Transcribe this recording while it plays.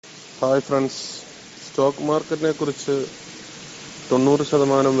Hi friends, stock മാർക്കറ്റിനെ കുറിച്ച്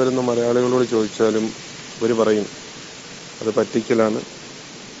 90% വരുന്ന മലയാളികളോട് ചോദിച്ചാലും ഇവർ പറയും അത് പറ്റിക്കലാണ്,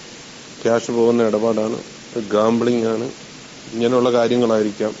 ക്യാഷ് പോകുന്ന ഇടപാടാണ്, ഗാംബ്ലിംഗ് ആണ്, ഇങ്ങനെയുള്ള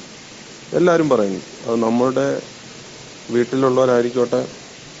കാര്യങ്ങളായിരിക്കാം എല്ലാവരും പറയുന്നു. അത് നമ്മളുടെ വീട്ടിലുള്ളവരായിരിക്കോട്ടെ,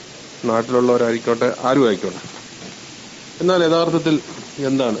 നാട്ടിലുള്ളവരായിരിക്കോട്ടെ, ആരും ആയിക്കോട്ടെ. എന്നാൽ യഥാർത്ഥത്തിൽ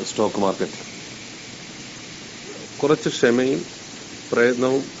എന്താണ് സ്റ്റോക്ക് മാർക്കറ്റ്? കുറച്ച് ക്ഷമയും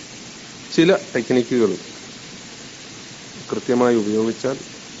പ്രയത്നവും ചില ടെക്നിക്കുകളും കൃത്യമായി ഉപയോഗിച്ചാൽ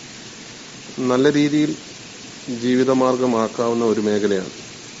നല്ല രീതിയിൽ ജീവിതമാർഗമാക്കാവുന്ന ഒരു മേഖലയാണ്.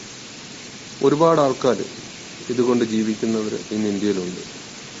 ഒരുപാട് ആൾക്കാർ ഇതുകൊണ്ട് ജീവിക്കുന്നവർ ഇന്ന് ഇന്ത്യയിലുണ്ട്.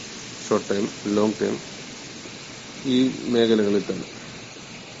 ഷോർട്ട് ടൈം, ലോങ് ടൈം, ഈ മേഖലകളിൽ തന്നെ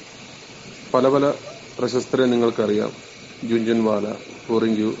പല പല പ്രശസ്തരെ നിങ്ങൾക്കറിയാം. ജുൻജുൻവാല,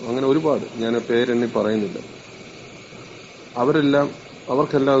 ഫോറിൻഗ്യൂ, അങ്ങനെ ഒരുപാട്, ഞാൻ പേരെണ്ണി പറയുന്നില്ല.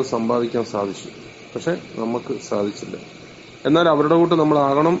 അവർക്കെല്ലാം അത് സമ്പാദിക്കാൻ സാധിച്ചു, പക്ഷെ നമുക്ക് സാധിച്ചില്ല. എന്നാൽ അവരുടെ കൂട്ട്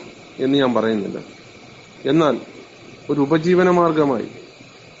നമ്മളാകണം എന്ന് ഞാൻ പറയുന്നില്ല. എന്നാൽ ഒരു ഉപജീവന മാർഗമായി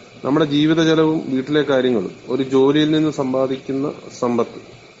നമ്മുടെ ജീവിത ചെലവും വീട്ടിലെ കാര്യങ്ങളും ഒരു ജോലിയിൽ നിന്ന് സമ്പാദിക്കുന്ന സമ്പത്ത്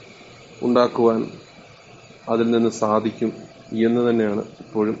ഉണ്ടാക്കുവാൻ അതിൽ നിന്ന് സാധിക്കും എന്ന് തന്നെയാണ്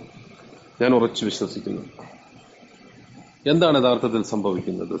ഇപ്പോഴും ഞാൻ ഉറച്ചു വിശ്വസിക്കുന്നത്. എന്താണ് യഥാർത്ഥത്തിൽ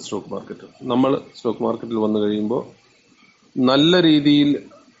സംഭവിക്കുന്നത് സ്റ്റോക്ക് മാർക്കറ്റ്? നമ്മൾ സ്റ്റോക്ക് മാർക്കറ്റിൽ വന്നു കഴിയുമ്പോൾ നല്ല രീതിയിൽ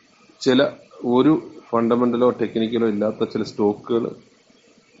ചില ഒരു ഫണ്ടമെന്റലോ ടെക്നിക്കലോ ഇല്ലാത്ത ചില സ്റ്റോക്കുകൾ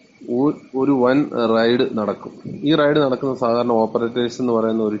ഒരു വൻ റൈഡ് നടക്കും. ഈ റൈഡ് നടക്കുന്ന സാധാരണ ഓപ്പറേറ്റേഴ്സ് എന്ന്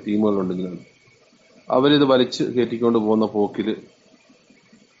പറയുന്ന ഒരു ടീമുകളുണ്ടെങ്കിലും അവരിത് വലിച്ച് കയറ്റിക്കൊണ്ട് പോകുന്ന പോക്കിൽ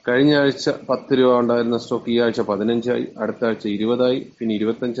കഴിഞ്ഞ ആഴ്ച 10 രൂപ ഉണ്ടായിരുന്ന സ്റ്റോക്ക് ഈ ആഴ്ച 15 അടുത്ത ആഴ്ച 20, പിന്നെ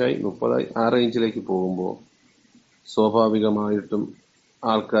 25, 30 ആ റേഞ്ചിലേക്ക് പോകുമ്പോൾ സ്വാഭാവികമായിട്ടും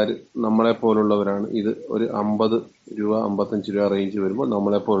ആൾക്കാർ, നമ്മളെപ്പോലുള്ളവരാണ്, ഇത് ഒരു 50 രൂപ 55 രൂപ റേഞ്ച് വരുമ്പോൾ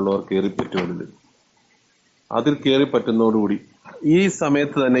നമ്മളെപ്പോലുള്ളവർ കയറിപ്പറ്റുമല്ലോ. അതിൽ കയറിപ്പറ്റുന്നതോടുകൂടി ഈ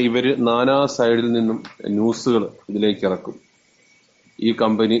സമയത്ത് തന്നെ ഇവര് നാനാ സൈഡിൽ നിന്നും ന്യൂസുകൾ ഇതിലേക്ക് ഇറക്കും. ഈ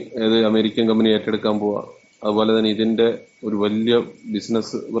കമ്പനി, അമേരിക്കൻ കമ്പനി ഏറ്റെടുക്കാൻ പോവാ, അതുപോലെ തന്നെ ഇതിന്റെ ഒരു വലിയ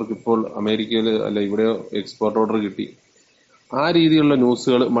ബിസിനസ് ഇവർക്കിപ്പോൾ അമേരിക്കയിൽ അല്ല ഇവിടെയോ എക്സ്പോർട്ട് ഓർഡർ കിട്ടി. ആ രീതിയിലുള്ള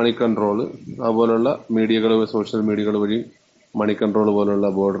ന്യൂസുകൾ മണി കൺട്രോള്, അതുപോലുള്ള മീഡിയകൾ, സോഷ്യൽ മീഡിയകൾ വഴി മണി കൺട്രോൾ പോലുള്ള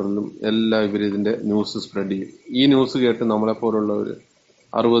ബോർഡറിലും എല്ലാം ഇവർ ഇതിന്റെ ന്യൂസ് സ്പ്രെഡ് ചെയ്യും. ഈ ന്യൂസ് കേട്ട് നമ്മളെപ്പോലുള്ളവർ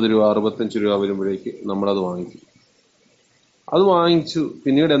 60 രൂപ 65 രൂപ വരുമ്പോഴേക്ക് നമ്മളത് വാങ്ങിക്കും. അത് വാങ്ങിച്ചു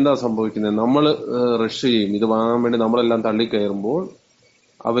പിന്നീട് എന്താ സംഭവിക്കുന്നത്? നമ്മൾ റഷ് ചെയ്യും. ഇത് വാങ്ങാൻ വേണ്ടി നമ്മളെല്ലാം തള്ളിക്കയറുമ്പോൾ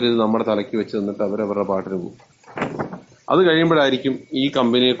അവരിത് നമ്മുടെ തലയ്ക്ക് വെച്ച് തന്നിട്ട് അവരവരുടെ പാട്ടിന് പോകും. അത് കഴിയുമ്പോഴായിരിക്കും ഈ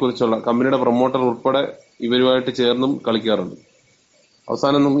കമ്പനിയെക്കുറിച്ചുള്ള, കമ്പനിയുടെ പ്രൊമോട്ടർ ഉൾപ്പെടെ ഇവരുമായിട്ട് ചേർന്നും കളിക്കാറുണ്ട്.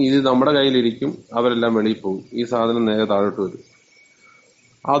 അവസാനം ഇത് നമ്മുടെ കയ്യിലിരിക്കും, അവരെല്ലാം വെളിയിൽ പോകും, ഈ സാധനം നേരെ താഴോട്ട് വരും.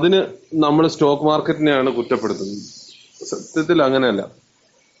 അതിന് നമ്മൾ സ്റ്റോക്ക് മാർക്കറ്റിനെയാണ് കുറ്റപ്പെടുത്തുന്നത്. സത്യത്തിൽ അങ്ങനെയല്ല.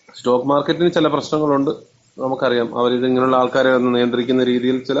 സ്റ്റോക്ക് മാർക്കറ്റിന് ചില പ്രശ്നങ്ങളുണ്ട്, നമുക്കറിയാം. അവരിത് ഇങ്ങനെയുള്ള ആൾക്കാരെ ഒന്ന് നിയന്ത്രിക്കുന്ന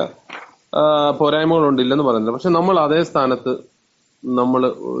രീതിയിൽ ചില പോരായ്മകളുണ്ട്, ഇല്ലെന്ന് പറയുന്നില്ല. പക്ഷെ നമ്മൾ അതേ സ്ഥാനത്ത് നമ്മൾ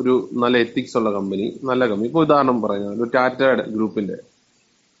ഒരു നല്ല എത്തിക്സ് ഉള്ള കമ്പനി, നല്ല കമ്പനി, ഇപ്പൊ ഉദാഹരണം പറഞ്ഞാൽ ഒരു ടാറ്റ ഗ്രൂപ്പിന്റെ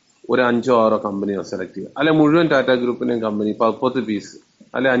ഒരു 5-6 കമ്പനിയോ സെലക്ട് ചെയ്യുക, അല്ലെ മുഴുവൻ ടാറ്റ ഗ്രൂപ്പിന്റെയും കമ്പനി 10 പീസ്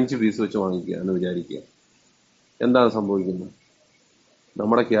അല്ലെ 5 പീസ് വെച്ച് വാങ്ങിക്കുക എന്ന് വിചാരിക്കുക. എന്താണ് സംഭവിക്കുന്നത്?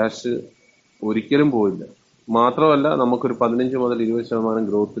 നമ്മുടെ ക്യാഷ് ഒരിക്കലും പോയില്ല. മാത്രമല്ല, നമുക്കൊരു 15 മുതൽ 20%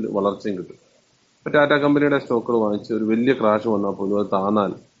 ഗ്രോത്തിൽ വളർച്ചയും കിട്ടും. ഇപ്പൊ ടാറ്റ കമ്പനിയുടെ സ്റ്റോക്കുകൾ വാങ്ങിച്ച് ഒരു വലിയ ക്രാഷ് വന്നാൽ പോലും അത്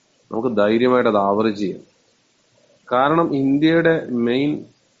താന്നാൽ നമുക്ക് ധൈര്യമായിട്ട് അത് ആവറേജ് ചെയ്യാം. കാരണം ഇന്ത്യയുടെ മെയിൻ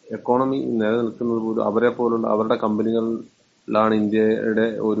എക്കോണമി നിലനിൽക്കുന്നത് പോലും അവരെ പോലുള്ള അവരുടെ കമ്പനികളിലാണ് ഇന്ത്യയുടെ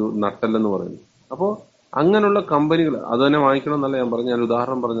ഒരു നട്ടെല്ലെന്ന് പറയുന്നത്. അപ്പോൾ അങ്ങനെയുള്ള കമ്പനികൾ അത് തന്നെ വാങ്ങിക്കണം എന്നല്ല ഞാൻ പറഞ്ഞു, ഞാൻ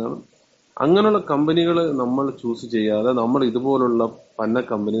ഉദാഹരണം പറഞ്ഞാണ്. അങ്ങനെയുള്ള കമ്പനികൾ നമ്മൾ ചൂസ് ചെയ്യാതെ നമ്മൾ ഇതുപോലുള്ള പന്ന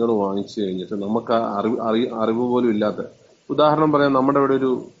കമ്പനികൾ വാങ്ങിച്ചു കഴിഞ്ഞിട്ട് നമുക്ക് അറിവ് പോലും ഇല്ലാത്ത, ഉദാഹരണം പറയാം, നമ്മുടെ ഇവിടെ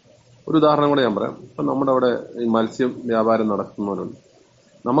ഒരു ഉദാഹരണം കൂടെ ഞാൻ പറയാം. ഇപ്പൊ നമ്മുടെ അവിടെ ഈ മത്സ്യം വ്യാപാരം നടത്തുന്നവരുണ്ട്.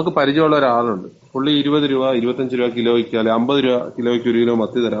 നമുക്ക് പരിചയമുള്ള ഒരാളുണ്ട്. പുള്ളി 20 രൂപ 25 രൂപ കിലോയ്ക്ക്, അല്ലെ 50 രൂപ കിലോയ്ക്ക് 1 കിലോ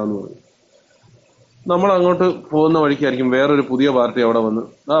മത്തി തരാമെന്ന് പറയും. നമ്മൾ അങ്ങോട്ട് പോകുന്ന വഴിക്കായിരിക്കും വേറൊരു പുതിയ പാർട്ടി അവിടെ വന്ന്,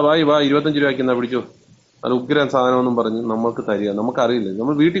 വാ 25 രൂപയ്ക്ക് എന്നാ പിടിച്ചോ, അത് ഉഗ്രൻ സാധനമെന്നും പറഞ്ഞ് നമ്മൾക്ക് തരിക. നമുക്കറിയില്ല.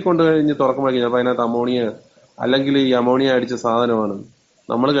 നമ്മൾ വീട്ടിൽ കൊണ്ട് കഴിഞ്ഞ് തുറക്കുമ്പോഴേക്കും ചിലപ്പോൾ അതിനകത്ത് അമോണിയ അല്ലെങ്കിൽ ഈ അമോണിയ അടിച്ച സാധനമാണ്.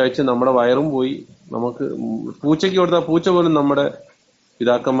 നമ്മൾ കഴിച്ച് നമ്മുടെ വയറും പോയി. നമുക്ക് പൂച്ചയ്ക്ക് കൊടുത്താൽ പൂച്ച പോലും നമ്മുടെ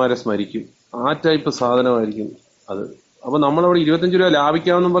പിതാക്കന്മാരെ സ്മരിക്കും. ആ ടൈപ്പ് സാധനമായിരിക്കും അത്. അപ്പൊ നമ്മളവിടെ 25 രൂപ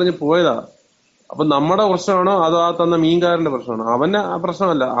ലാഭിക്കാമെന്നും പറഞ്ഞ് പോയതാ. അപ്പൊ നമ്മുടെ പ്രശ്നമാണോ അതോ ആ തന്ന മീൻകാരന്റെ പ്രശ്നമാണോ? അവന്റെ ആ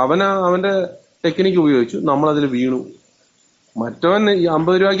പ്രശ്നമല്ല. അവന്റെ ടെക്നിക്ക് ഉപയോഗിച്ചു, നമ്മളതിൽ വീണു. മറ്റവൻ ഈ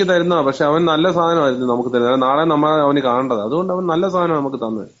 50 രൂപയ്ക്ക് തരുന്ന, പക്ഷെ അവൻ നല്ല സാധനമായിരുന്നു നമുക്ക് തരുന്നത്. നാളെ അവന് കാണേണ്ടത്, അതുകൊണ്ട് അവൻ നല്ല സാധനം നമുക്ക്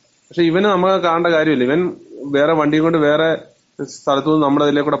തന്നത്. പക്ഷെ ഇവന് നമ്മളെ കാണേണ്ട കാര്യമില്ല. ഇവൻ വേറെ വണ്ടിയും കൊണ്ട് വേറെ സ്ഥലത്തുനിന്ന് നമ്മുടെ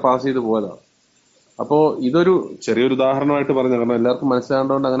ഇതിലെ കൂടെ പാസ് ചെയ്ത് പോയതാണ്. അപ്പോ ഇതൊരു ചെറിയൊരു ഉദാഹരണമായിട്ട് പറഞ്ഞു, കാരണം എല്ലാവർക്കും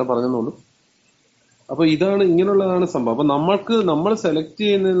മനസ്സിലാകേണ്ടതുകൊണ്ട് അങ്ങനെ പറഞ്ഞെന്നുള്ളൂ. അപ്പൊ ഇതാണ്, ഇങ്ങനെയുള്ളതാണ് സംഭവം. അപ്പൊ നമ്മൾ സെലക്ട്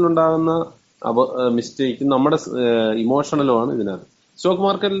ചെയ്യുന്നതിലുണ്ടാകുന്ന മിസ്റ്റേക്ക് നമ്മുടെ ഇമോഷണലുമാണ് ഇതിനകത്ത്. സ്റ്റോക്ക്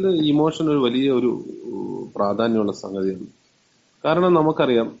മാർക്കറ്റിൽ ഇമോഷൻ ഒരു വലിയ ഒരു പ്രാധാന്യമുള്ള സംഗതിയാണ്. കാരണം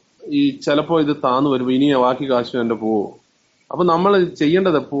നമുക്കറിയാം, ഈ ചിലപ്പോ ഇത് താന്നു വരുമ്പോ ഇനി ബാക്കി കാശ് എന്റെ പോവോ. അപ്പൊ നമ്മൾ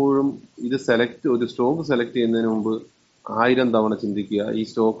ചെയ്യേണ്ടത് എപ്പോഴും ഒരു സ്റ്റോക്ക് സെലക്ട് ചെയ്യുന്നതിന് മുമ്പ് 1000 തവണ ചിന്തിക്കുക. ഈ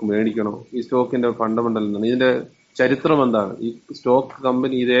സ്റ്റോക്ക് മേടിക്കണോ, ഈ സ്റ്റോക്കിന്റെ ഫണ്ടമെന്റൽ എന്താണ്, ഇതിന്റെ ചരിത്രം എന്താണ്, ഈ സ്റ്റോക്ക്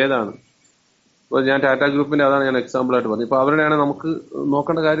കമ്പനി ഇത് ഏതാണ്. ഇപ്പൊ ഞാൻ ടാറ്റ ഗ്രൂപ്പിന്റെ അതാണ് ഞാൻ എക്സാമ്പിൾ ആയിട്ട് പറഞ്ഞത്. ഇപ്പൊ അവരുടെയാണ് നമുക്ക്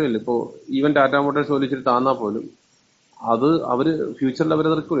നോക്കേണ്ട കാര്യമില്ല. ഇപ്പൊ ഈവൻ ടാറ്റ മോട്ടോഴ്സ് വലിച്ചിട്ട് താന്നാ പോലും അത് അവര് ഫ്യൂച്ചറിൽ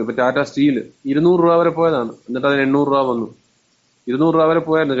അവരത് റിക്കവർ. ഇപ്പൊ ടാറ്റ സ്റ്റീൽ 200 രൂപ വരെ പോയതാണ്, എന്നിട്ട് അതിന് 800 രൂപ വന്നു. 200 രൂപ വരെ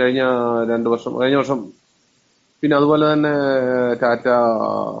പോയായിരുന്നു കഴിഞ്ഞ വർഷം. പിന്നെ അതുപോലെ തന്നെ ടാറ്റ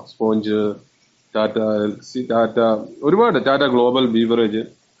സ്പോഞ്ച്, ടാറ്റ എൽസി, ഒരുപാട് ടാറ്റ ഗ്ലോബൽ ബീവറേജ്,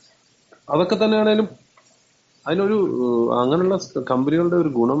 അതൊക്കെ തന്നെയാണേലും അതിനൊരു അങ്ങനെയുള്ള കമ്പനികളുടെ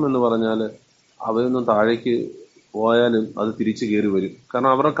ഒരു ഗുണം എന്ന് പറഞ്ഞാൽ അവരൊന്നും താഴേക്ക് പോയാലും അത് തിരിച്ചു കയറി വരും.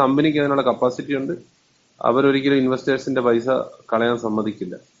 കാരണം അവരുടെ കമ്പനിക്ക് അതിനുള്ള കപ്പാസിറ്റി ഉണ്ട്. അവരൊരിക്കലും ഇൻവെസ്റ്റേഴ്സിന്റെ പൈസ കളയാൻ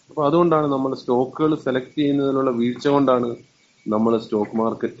സമ്മതിക്കില്ല. അപ്പൊ അതുകൊണ്ടാണ് നമ്മൾ സ്റ്റോക്കുകൾ സെലക്ട് ചെയ്യുന്നതിനുള്ള വീഴ്ച കൊണ്ടാണ് നമ്മൾ സ്റ്റോക്ക്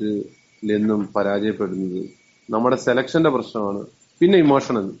മാർക്കറ്റിൽ എന്നും പരാജയപ്പെടുന്നത്. നമ്മുടെ സെലക്ഷന്റെ പ്രശ്നമാണ്. പിന്നെ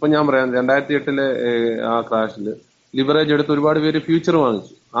ഇമോഷണൽ. ഇപ്പൊ ഞാൻ പറയാം, 2008 ആ ക്രാഷില് ലിവറേജ് എടുത്ത് ഒരുപാട് പേര് ഫ്യൂച്ചർ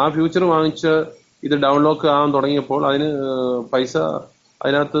വാങ്ങിച്ചു. ആ ഫ്യൂച്ചർ വാങ്ങിച്ച ഇത് ഡൗൺലോക്ക് ആവാൻ തുടങ്ങിയപ്പോൾ അതിന് പൈസ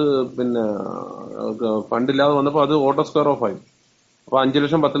അതിനകത്ത് പിന്നെ ഫണ്ടില്ലാതെ വന്നപ്പോൾ അത് ഓട്ടോ സ്ക്വയർ ഓഫ് ആയി. അപ്പൊ 5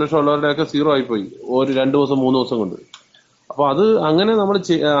 ലക്ഷം 10 ലക്ഷം ഉള്ളവരുടെയൊക്കെ സീറോ ആയിപ്പോയി ഒരു 2 ദിവസം 3 ദിവസം കൊണ്ട്. അപ്പൊ അത് അങ്ങനെ നമ്മൾ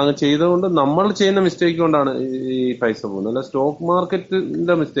ചെയ്തുകൊണ്ട് നമ്മൾ ചെയ്യുന്ന മിസ്റ്റേക്ക് കൊണ്ടാണ് ഈ പൈസ പോകുന്നത്, അല്ല സ്റ്റോക്ക്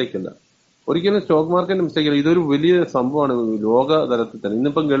മാർക്കറ്റിന്റെ മിസ്റ്റേക്ക് അല്ല. ഒരിക്കലും സ്റ്റോക്ക് മാർക്കറ്റിന്റെ മിസ്റ്റേക്ക് അല്ല. ഇതൊരു വലിയ സംഭവമാണ് ലോക തലത്തിൽ തന്നെ.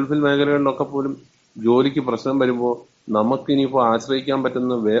 ഇന്നിപ്പം ഗൾഫിൽ മേഖലകളിലൊക്കെ പോലും ജോലിക്ക് പ്രശ്നം വരുമ്പോൾ നമുക്ക് ഇനിയിപ്പോ ആശ്രയിക്കാൻ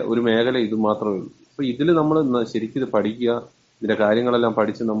പറ്റുന്ന ഒരു മേഖല ഇത് മാത്രമേ ഉള്ളൂ. അപ്പൊ ഇതിൽ നമ്മൾ ശരിക്കും ഇത് പഠിക്കുക, ഇതിന്റെ കാര്യങ്ങളെല്ലാം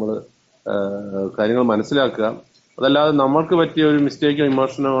പഠിച്ച് നമ്മൾ കാര്യങ്ങൾ മനസ്സിലാക്കുക. അതല്ലാതെ നമ്മൾക്ക് പറ്റിയ ഒരു മിസ്റ്റേക്കോ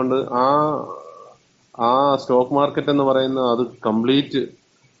ഇമോഷനോ കൊണ്ട് ആ സ്റ്റോക്ക് മാർക്കറ്റ് എന്ന് പറയുന്ന അത് കംപ്ലീറ്റ്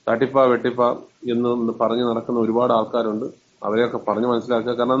തട്ടിപ്പാ വെട്ടിപ്പാ എന്ന് പറഞ്ഞു നടക്കുന്ന ഒരുപാട് ആൾക്കാരുണ്ട്. അവരെയൊക്കെ പറഞ്ഞു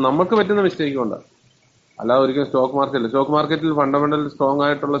മനസ്സിലാക്കുക. കാരണം നമുക്ക് പറ്റുന്ന മിസ്റ്റേക്ക് കൊണ്ടാണ്, അല്ലാതെ ഒരിക്കലും സ്റ്റോക്ക് മാർക്കറ്റിൽ ഫണ്ടമെന്റൽ സ്ട്രോങ്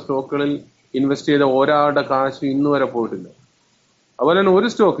ആയിട്ടുള്ള സ്റ്റോക്കുകളിൽ ഇൻവെസ്റ്റ് ചെയ്ത ഒരാളുടെ കാശ് ഇന്ന് വരെ പോയിട്ടില്ല. അതുപോലെ തന്നെ ഒരു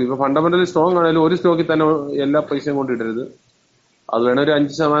സ്റ്റോക്ക് ഇപ്പൊ ഫണ്ടമെന്റലി സ്ട്രോങ് ആണെങ്കിലും ഒരു സ്റ്റോക്കിൽ തന്നെ എല്ലാ പൈസയും കൊണ്ടിടരുത്. അത് വേണേ ഒരു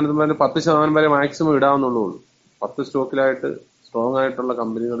 5% വരെ 10% വരെ മാക്സിമം ഇടാവുന്നുള്ളൂ. 10 സ്റ്റോക്കിലായിട്ട് സ്ട്രോങ് ആയിട്ടുള്ള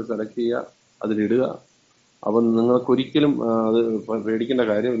കമ്പനികൾ സെലക്ട് ചെയ്യുക, അതിലിടുക. അപ്പം നിങ്ങൾക്ക് ഒരിക്കലും അത് പേടിക്കേണ്ട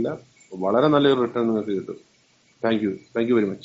കാര്യമില്ല. വളരെ നല്ലൊരു റിട്ടേൺ നിങ്ങൾക്ക് കിട്ടും. Thank you very much.